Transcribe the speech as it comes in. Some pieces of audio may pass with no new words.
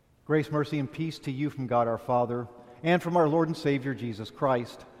Grace, mercy, and peace to you from God our Father and from our Lord and Savior Jesus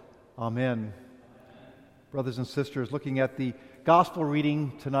Christ. Amen. Brothers and sisters, looking at the gospel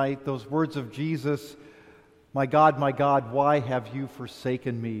reading tonight, those words of Jesus, my God, why have you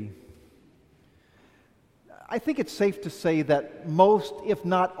forsaken me?" I think it's safe to say that most, if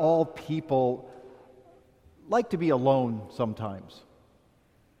not all people, like to be alone sometimes.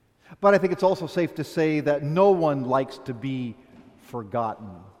 But I think it's also safe to say that no one likes to be forgotten.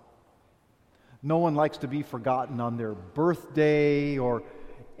 No one likes to be forgotten on their birthday or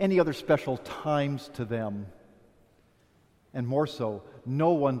any other special times to them. And more so, no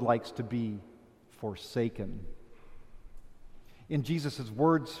one likes to be forsaken. In Jesus'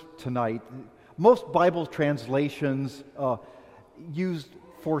 words tonight, most Bible translations use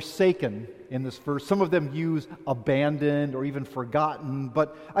forsaken in this verse. Some of them use abandoned or even forgotten,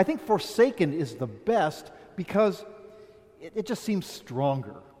 but I think forsaken is the best because it just seems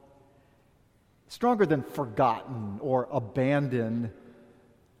stronger. Stronger than forgotten or abandoned.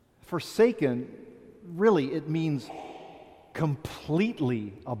 Forsaken, really, it means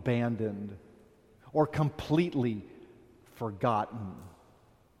completely abandoned or completely forgotten,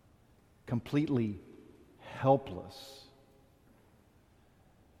 completely helpless.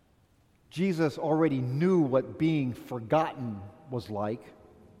 Jesus already knew what being forgotten was like.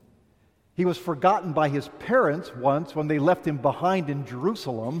 He was forgotten by his parents once when they left him behind in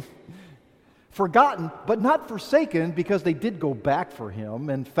Jerusalem. Forgotten, but not forsaken, because they did go back for him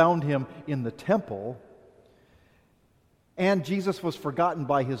and found him in the temple. And Jesus was forgotten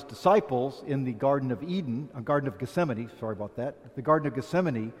by his disciples in the Garden of Gethsemane.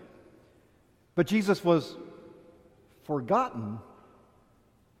 But Jesus was forgotten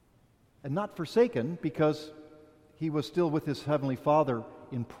and not forsaken because he was still with his heavenly Father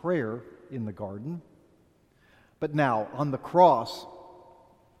in prayer in the garden. But now, on the cross,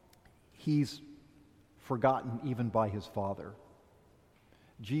 he's forgotten even by his Father.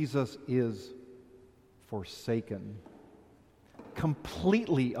 Jesus is forsaken,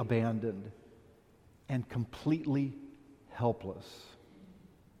 completely abandoned, and completely helpless.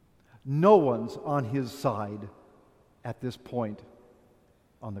 No one's on his side at this point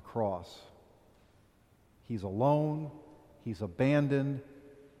on the cross. He's alone, he's abandoned,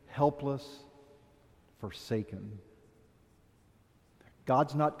 helpless, forsaken.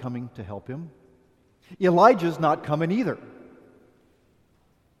 God's not coming to help him. Elijah's not coming either.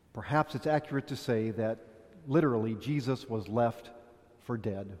 Perhaps it's accurate to say that literally Jesus was left for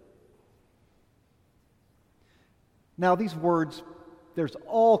dead. Now, these words, there's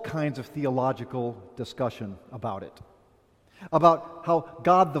all kinds of theological discussion about it. About how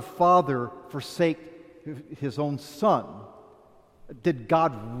God the Father forsake his own Son. Did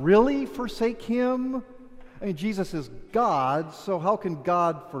God really forsake him? I mean, Jesus is God, so how can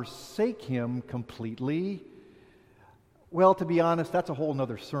God forsake him completely? Well, to be honest, that's a whole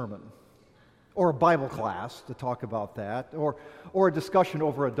other sermon. Or a Bible class to talk about that. Or a discussion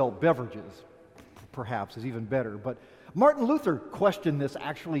over adult beverages, perhaps, is even better. But Martin Luther questioned this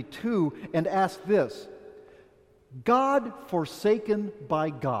actually too and asked this: God forsaken by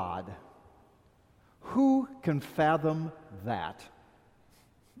God, who can fathom that?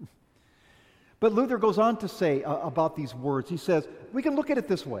 But Luther goes on to say about these words, he says, we can look at it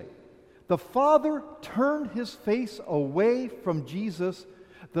this way. The Father turned his face away from Jesus,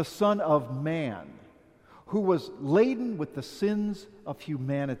 the Son of Man, who was laden with the sins of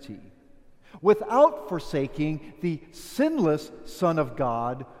humanity, without forsaking the sinless Son of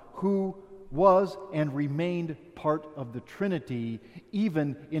God, who was and remained part of the Trinity,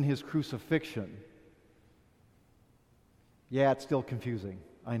 even in his crucifixion. Yeah, it's still confusing,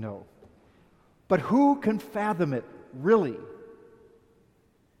 I know. But who can fathom it, really?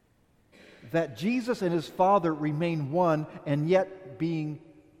 That Jesus and his Father remain one, and yet being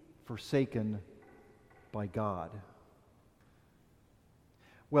forsaken by God.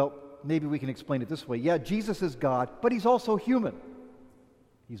 Well, maybe we can explain it this way. Yeah, Jesus is God, but he's also human.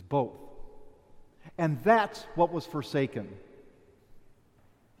 He's both. And that's what was forsaken.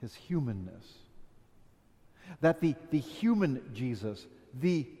 His humanness. That the human Jesus,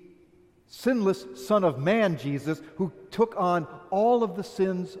 the sinless Son of Man Jesus, who took on all of the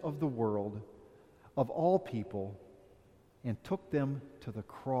sins of the world, of all people, and took them to the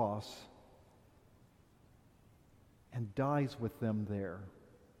cross and dies with them there.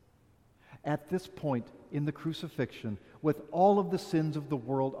 At this point in the crucifixion, with all of the sins of the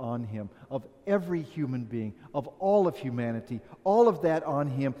world on him, of every human being, of all of humanity, all of that on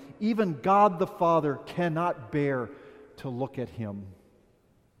him, even God the Father cannot bear to look at him.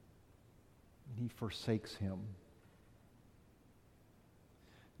 And he forsakes him.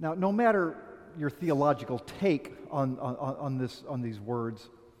 Now, no matter your theological take on these words,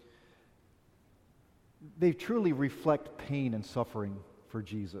 they truly reflect pain and suffering for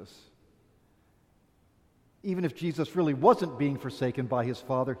Jesus. Even if Jesus really wasn't being forsaken by his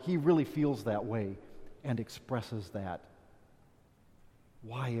Father, he really feels that way and expresses that.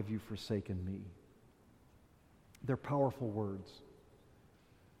 Why have you forsaken me? They're powerful words.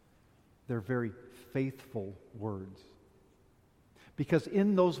 They're very faithful words. Because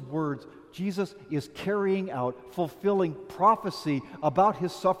in those words, Jesus is carrying out, fulfilling prophecy about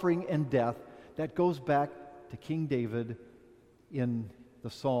his suffering and death that goes back to King David in the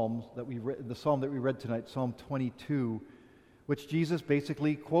Psalms that we read, the psalm that we read tonight, Psalm 22, which Jesus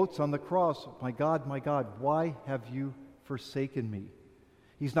basically quotes on the cross, my God, why have you forsaken me?"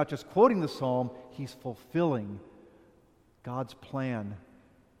 He's not just quoting the psalm, he's fulfilling God's plan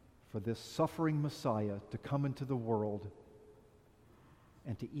for this suffering Messiah to come into the world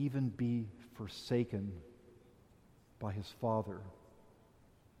and to even be forsaken by his Father.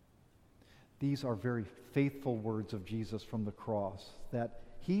 These are very faithful words of Jesus from the cross, that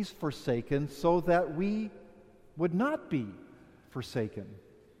he's forsaken so that we would not be forsaken.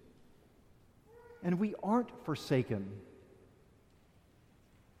 And we aren't forsaken.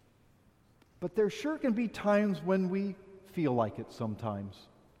 But there sure can be times when we feel like it sometimes.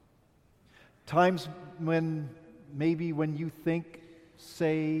 Times when maybe when you think,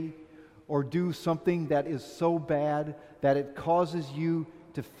 say, or do something that is so bad that it causes you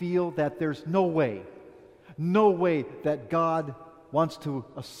to feel that there's no way that God wants to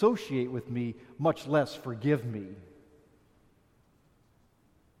associate with me, much less forgive me.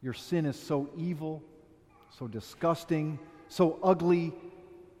 Your sin is so evil, so disgusting, so ugly,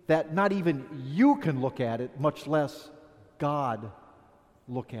 that not even you can look at it, much less God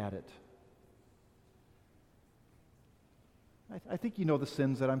look at it. I think you know the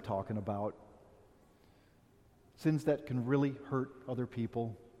sins that I'm talking about. Sins that can really hurt other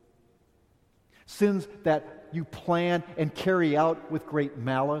people. Sins that you plan and carry out with great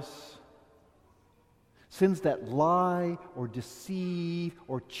malice. Sins that lie or deceive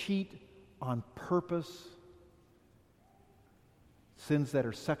or cheat on purpose. Sins that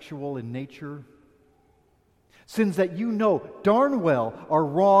are sexual in nature. Sins that you know darn well are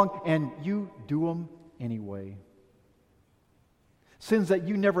wrong and you do them anyway. Sins that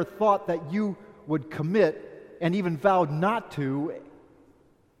you never thought that you would commit and even vowed not to.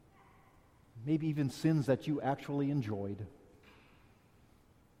 Maybe even sins that you actually enjoyed.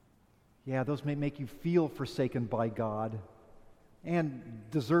 Yeah, those may make you feel forsaken by God, and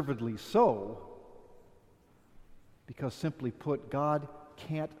deservedly so, because simply put, God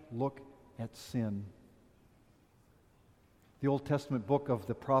can't look at sin. The Old Testament book of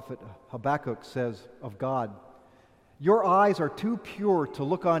the prophet Habakkuk says of God, "Your eyes are too pure to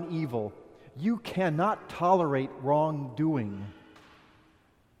look on evil. You cannot tolerate wrongdoing."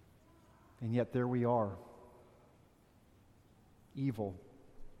 And yet there we are, evil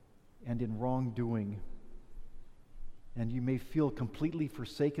and in wrongdoing. And you may feel completely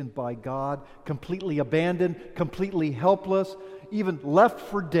forsaken by God, completely abandoned, completely helpless, even left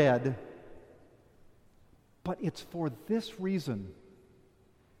for dead. But it's for this reason,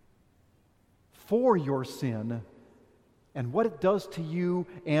 for your sin and what it does to you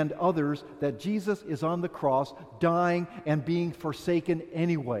and others, that Jesus is on the cross, dying and being forsaken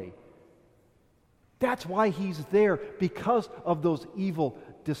anyway. That's why he's there, because of those evil,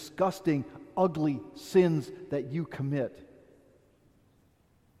 disgusting, ugly sins that you commit.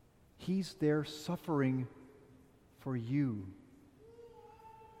 He's there suffering for you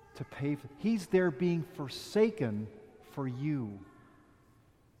to pay for. He's there being forsaken for you.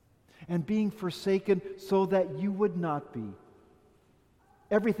 And being forsaken so that you would not be.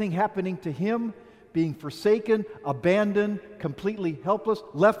 Everything happening to him, being forsaken, abandoned, completely helpless,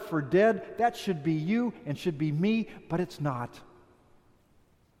 left for dead, that should be you and should be me, but it's not.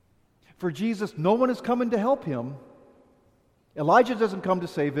 For Jesus, no one is coming to help him. Elijah doesn't come to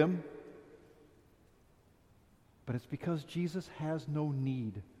save him. But it's because Jesus has no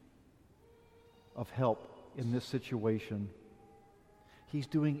need of help in this situation. He's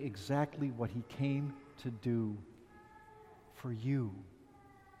doing exactly what he came to do for you.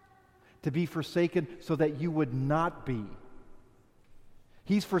 To be forsaken so that you would not be.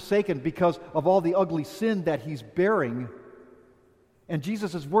 He's forsaken because of all the ugly sin that he's bearing. And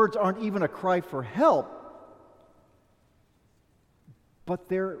Jesus' words aren't even a cry for help, but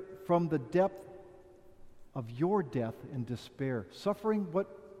they're from the depth of your death and despair, suffering what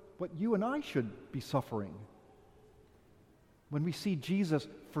you and I should be suffering. When we see Jesus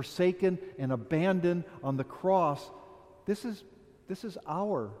forsaken and abandoned on the cross, this is This is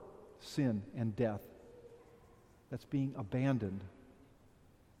our sin and death that's being abandoned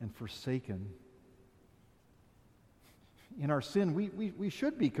and forsaken. In our sin, we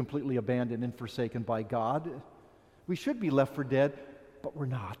should be completely abandoned and forsaken by God. We should be left for dead, but we're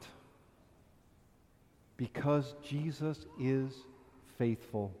not. Because Jesus is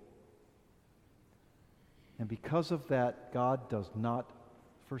faithful. And because of that, God does not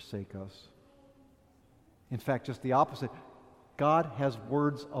forsake us. In fact, just the opposite. God has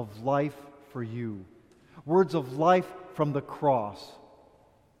words of life for you. Words of life from the cross.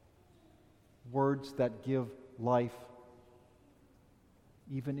 Words that give life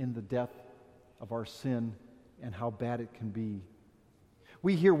even in the death of our sin and how bad it can be.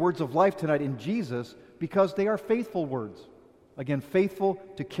 We hear words of life tonight in Jesus because they are faithful words. Again, faithful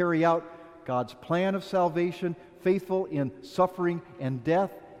to carry out God's plan of salvation, faithful in suffering and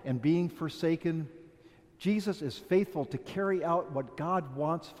death and being forsaken. Jesus is faithful to carry out what God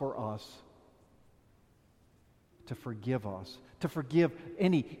wants for us. To forgive us, to forgive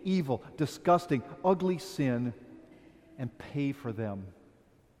any evil, disgusting, ugly sin and pay for them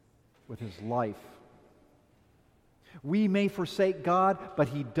with His life. We may forsake God, but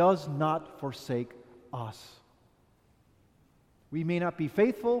He does not forsake us. We may not be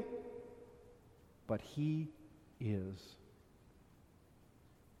faithful, but He is.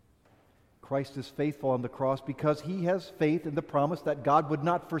 Christ is faithful on the cross because He has faith in the promise that God would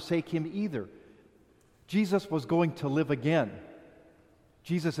not forsake Him either. Jesus was going to live again.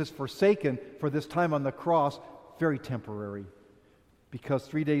 Jesus is forsaken for this time on the cross, very temporary, because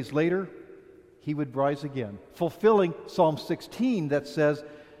 3 days later, He would rise again, fulfilling Psalm 16 that says,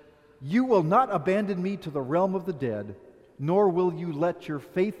 "You will not abandon me to the realm of the dead, nor will you let your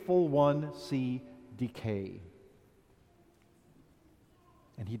faithful one see decay."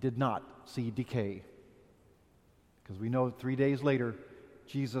 And He did not see decay, because we know 3 days later,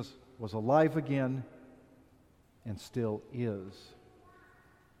 Jesus was alive again and still is.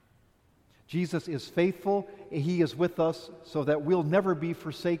 Jesus is faithful. He is with us so that we'll never be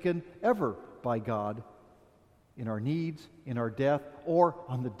forsaken ever by God in our needs, in our death, or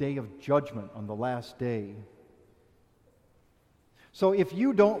on the day of judgment, on the last day. So if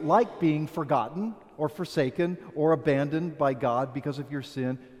you don't like being forgotten or forsaken or abandoned by God because of your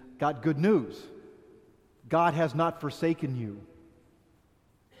sin, got good news. God has not forsaken you.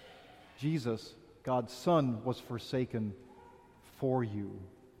 Jesus, God's Son, was forsaken for you,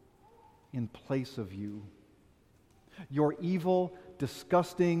 in place of you. Your evil,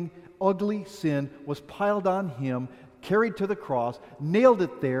 disgusting, ugly sin was piled on Him, carried to the cross, nailed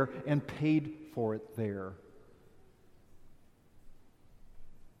it there, and paid for it there.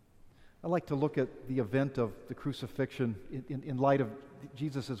 I like to look at the event of the crucifixion in light of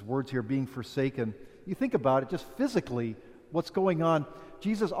Jesus' words here, being forsaken. You think about it, just physically, what's going on.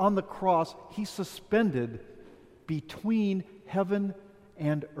 Jesus on the cross, He's suspended between heaven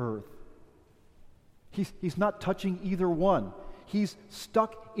and earth. He's not touching either one. He's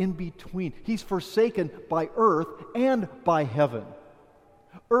stuck in between. He's forsaken by earth and by heaven.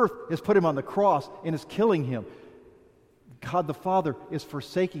 Earth has put Him on the cross and is killing Him. God the Father is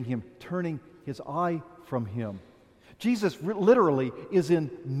forsaking Him, turning His eye from Him. Jesus literally is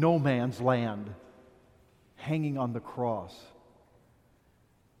in no man's land, hanging on the cross.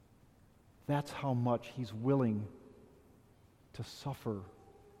 That's how much He's willing to suffer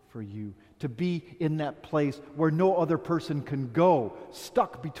for you, to be in that place where no other person can go,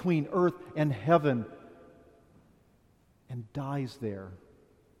 stuck between earth and heaven, and dies there.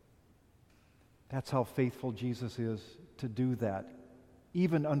 That's how faithful Jesus is to do that,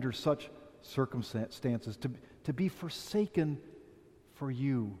 even under such circumstances, to be forsaken for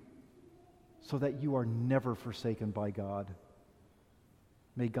you, so that you are never forsaken by God.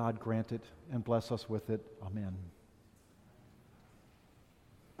 May God grant it and bless us with it. Amen.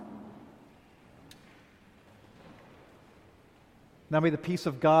 Now may the peace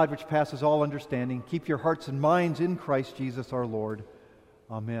of God, which passes all understanding, keep your hearts and minds in Christ Jesus our Lord.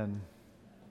 Amen.